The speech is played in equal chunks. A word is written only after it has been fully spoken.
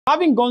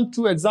Having gone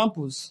through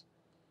examples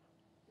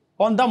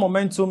under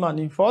momentum and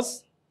in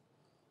force,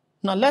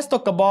 now let's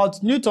talk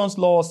about Newton's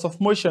laws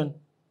of motion.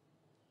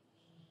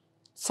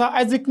 Sir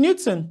Isaac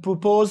Newton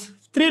proposed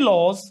 3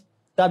 laws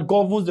that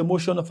govern the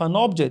motion of an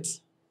object,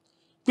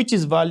 which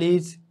is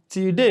valid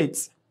till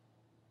date.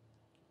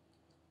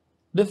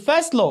 The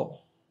first law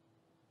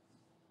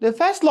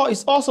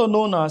is also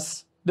known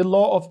as the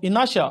law of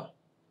inertia.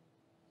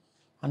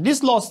 And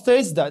this law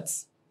states that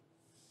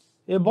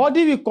a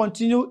body will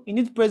continue in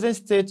its present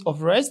state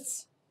of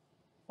rest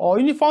or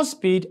uniform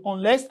speed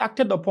unless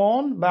acted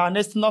upon by an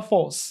external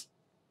force.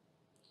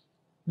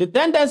 The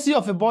tendency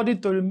of a body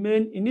to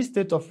remain in its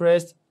state of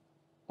rest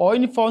or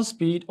uniform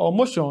speed or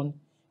motion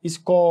is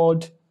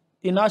called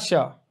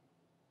inertia.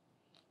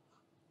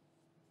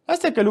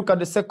 Let's take a look at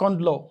the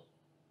second law.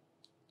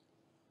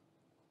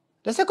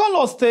 The second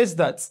law states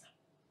that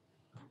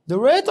the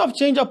rate of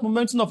change of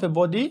momentum of a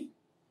body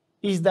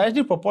is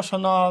directly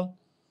proportional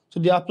to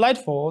the applied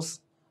force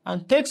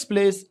and takes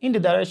place in the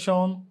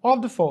direction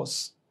of the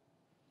force.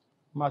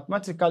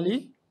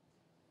 Mathematically,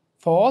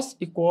 force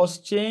equals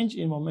change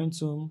in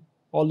momentum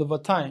all over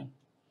time,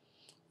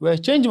 where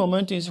change in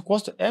momentum is equal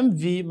to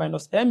mv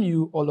minus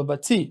mu all over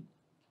t.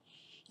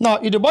 Now,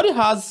 if the body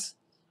has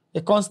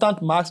a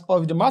constant mass,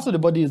 or if the mass of the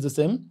body is the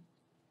same,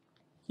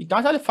 you can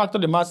actually factor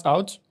the mass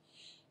out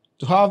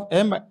to have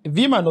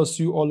v minus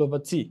u all over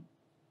t.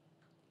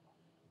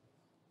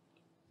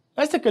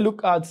 Let's take a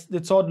look at the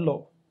third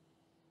law.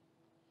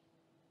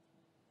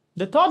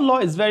 The third law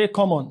is very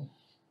common,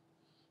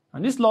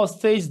 and this law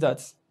states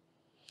that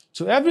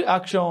to every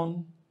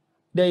action,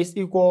 there is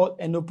equal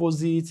and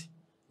opposite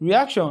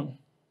reaction.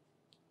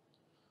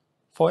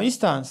 For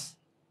instance,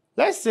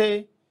 let's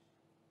say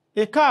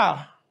a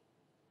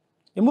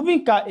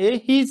moving car A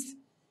hits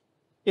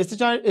a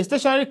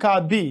stationary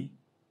car B.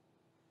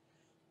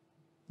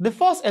 The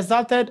force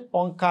exerted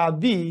on car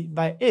B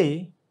by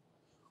A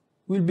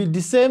will be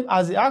the same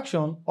as the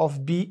action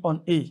of B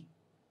on A.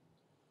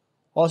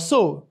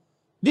 Also,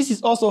 this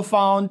is also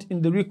found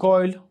in the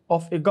recoil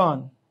of a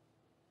gun.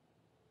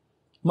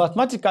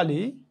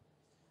 Mathematically,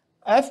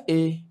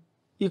 Fa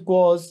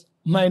equals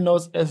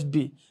minus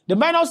Fb. The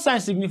minus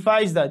sign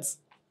signifies that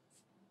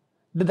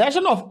the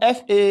direction of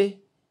Fa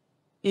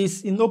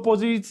is in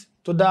opposite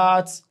to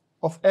that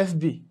of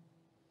Fb.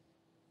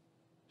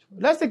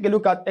 Let's take a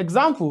look at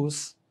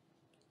examples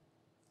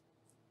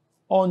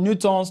on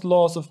Newton's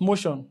laws of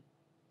motion.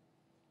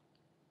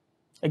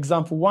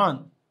 Example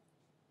 1.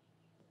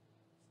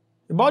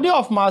 A body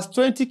of mass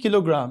 20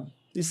 kg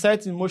is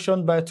set in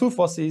motion by 2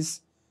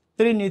 forces,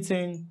 3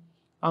 Newton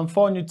and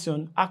 4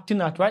 Newton, acting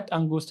at right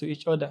angles to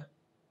each other.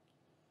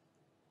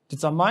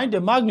 Determine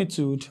the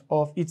magnitude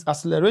of its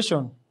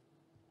acceleration.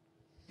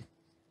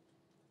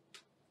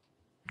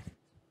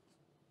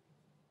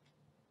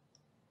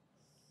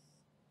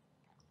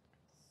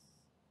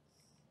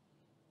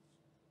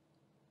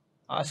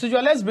 As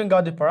usual, let's bring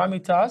out the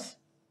parameters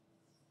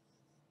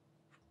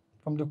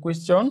from the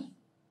question.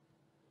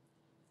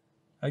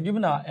 I've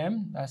given our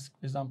m, that's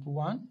example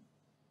 1,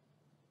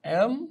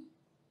 m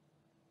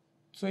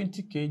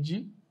 20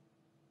 kg,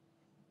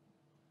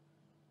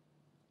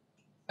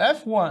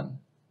 F1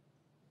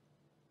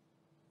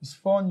 is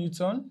 4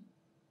 Newton,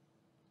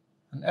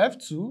 and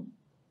F2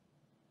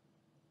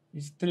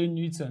 is 3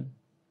 Newton.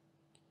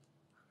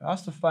 We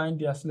have to find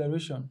the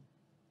acceleration.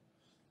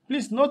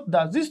 Please note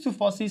that these 2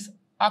 forces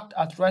act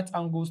at right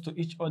angles to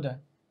each other.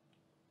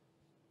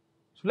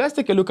 So let's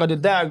take a look at the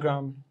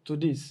diagram to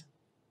this.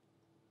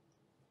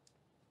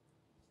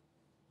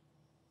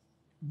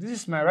 This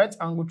is my right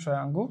angle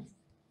triangle.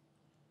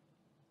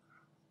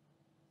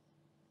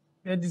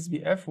 Let this be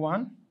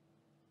F1.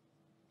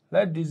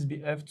 Let this be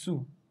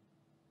F2.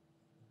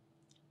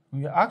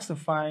 We are asked to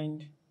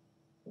find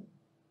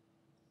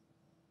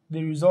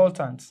the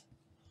resultant.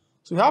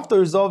 So we have to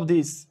resolve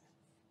this.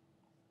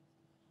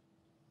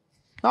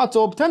 Now, to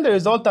obtain the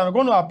resultant, we're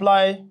going to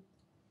apply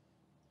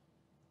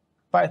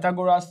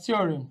Pythagoras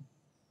Theorem.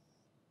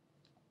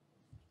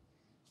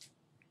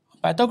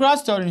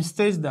 Pythagoras Theorem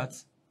states that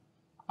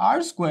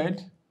r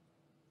squared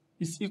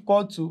is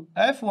equal to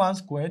F1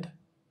 squared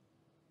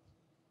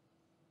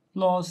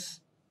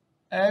plus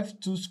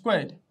F2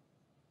 squared.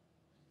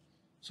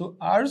 So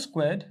r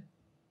squared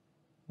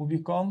will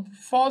become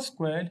 4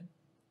 squared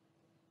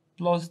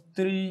plus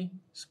 3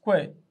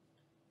 squared.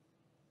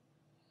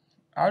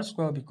 R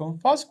squared will become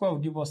 4 squared will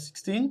give us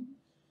 16,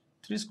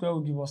 3 squared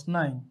will give us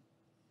 9.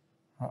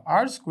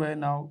 R squared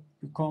now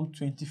become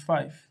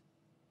 25.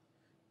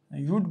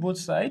 And you root both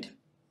sides.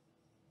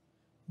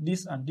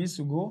 This and this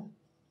will go.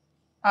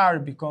 R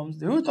becomes,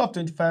 the root of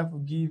 25 will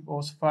give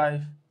us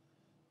 5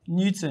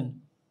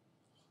 Newton.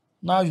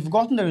 Now you've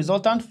gotten the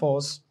resultant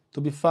force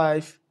to be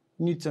 5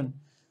 Newton.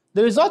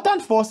 The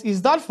resultant force is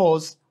that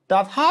force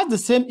that has the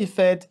same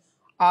effect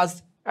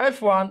as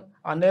F1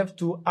 and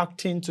F2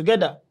 acting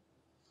together.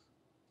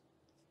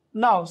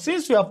 Now,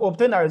 since we have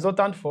obtained a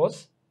resultant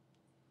force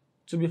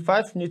to be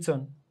 5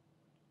 Newton,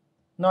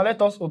 now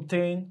let us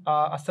obtain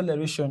our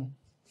acceleration.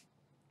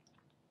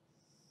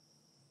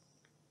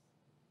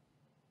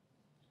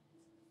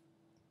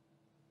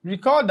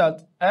 Recall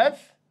that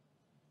F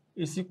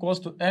is equals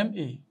to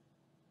MA.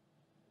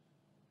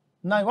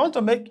 Now you want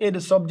to make A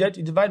the subject,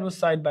 you divide both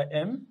sides by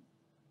M.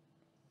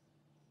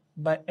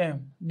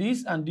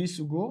 This and this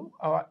will go.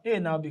 Our A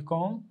now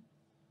become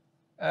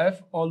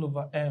F all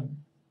over M.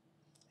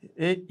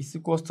 A is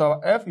equals to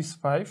our F is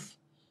 5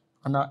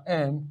 and our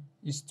M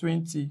is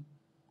 20.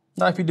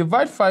 Now if you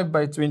divide 5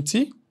 by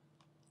 20,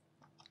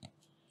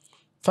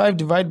 5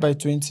 divided by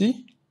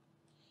 20,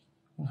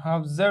 you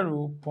have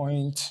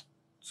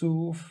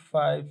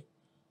 0.25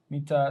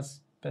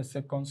 meters per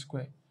second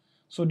square.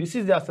 So this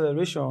is the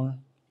acceleration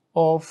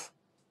of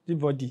the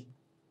body.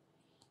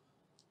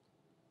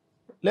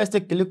 Let's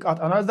take a look at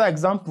another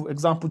example,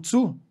 example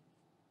 2.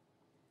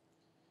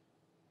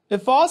 A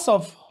force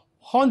of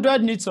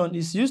 100 Newton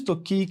is used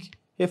to kick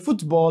a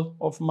football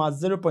of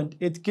mass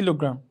 0.8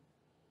 kilogram.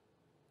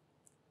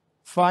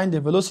 Find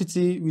the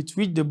velocity with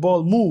which the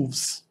ball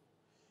moves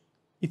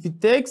if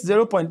it takes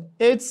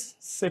 0.8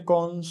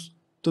 seconds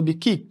to be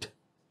kicked.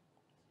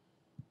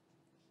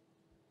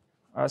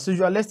 As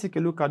usual, let's take a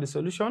look at the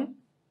solution.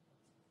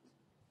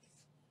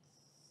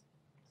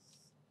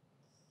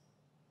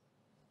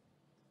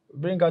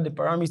 Bring out the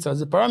parameters.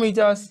 The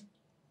parameters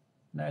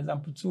in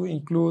example 2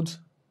 include,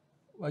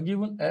 we're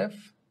given F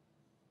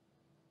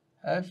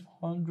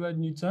 100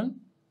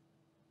 Newton.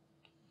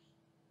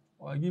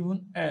 We're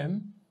given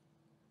M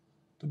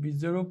to be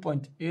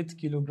 0.8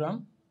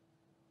 kilogram.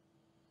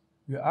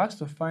 We are asked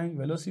to find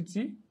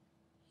velocity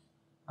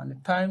and the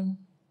time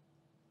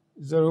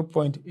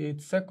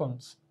 0.8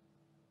 seconds.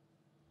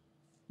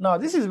 Now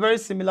this is very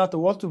similar to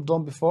what we've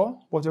done before,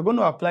 but we're going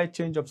to apply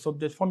change of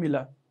subject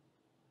formula.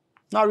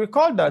 Now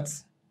recall that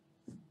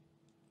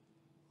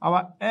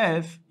our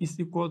F is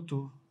equal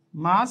to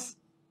mass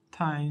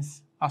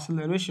times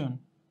acceleration.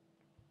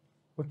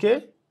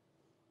 Okay?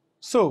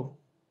 So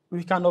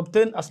we can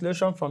obtain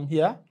acceleration from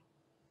here,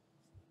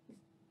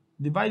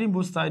 dividing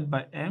both sides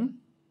by M.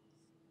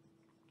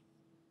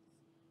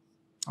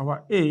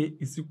 Our A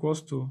is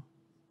equals to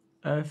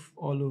F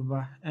all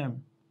over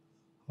M.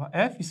 Our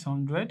F is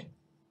 100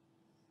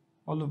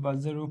 all over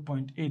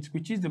 0.8,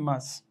 which is the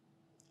mass.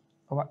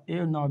 Our A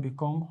will now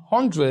become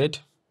 100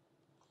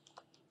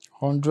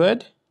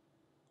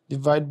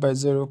 divided by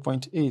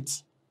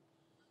 0.8.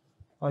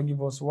 That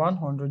gives us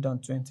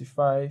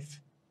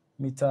 125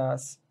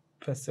 meters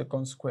per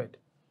second squared.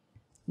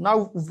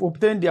 Now we've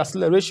obtained the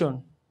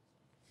acceleration.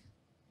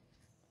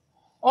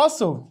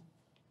 Also,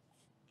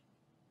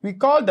 we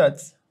call that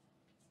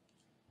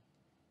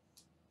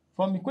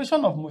from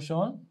equation of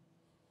motion,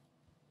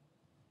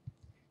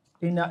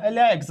 in our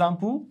earlier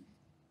example,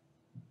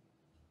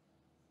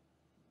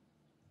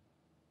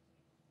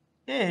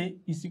 A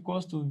is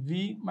equals to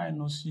V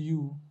minus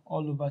U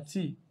all over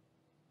T.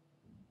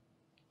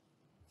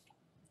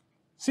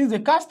 Since the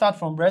car starts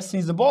from rest,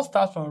 since the ball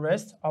starts from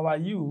rest, our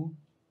U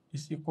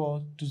is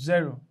equal to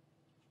 0.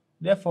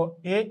 Therefore,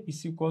 A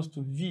is equals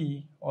to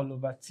V all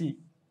over T.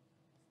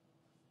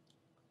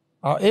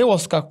 Our A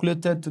was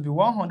calculated to be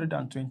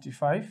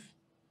 125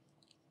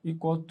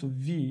 equal to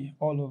V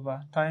all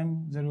over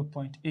times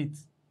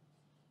 0.8.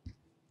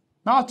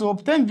 Now to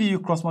obtain V, you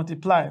cross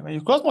multiply. When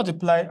you cross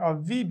multiply, our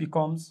V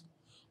becomes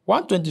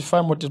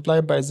 125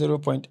 multiplied by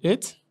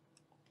 0.8.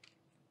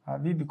 Our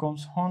V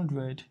becomes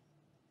 100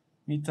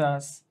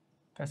 meters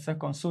per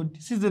second. So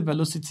this is the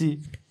velocity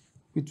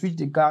with which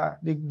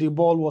the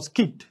ball was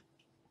kicked.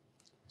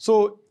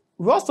 So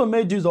we also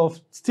made use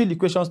of still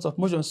equations of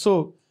motion.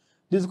 So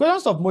these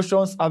equations of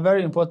motions are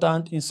very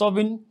important in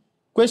solving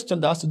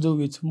questions that has to do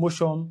with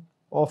motion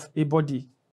of a body.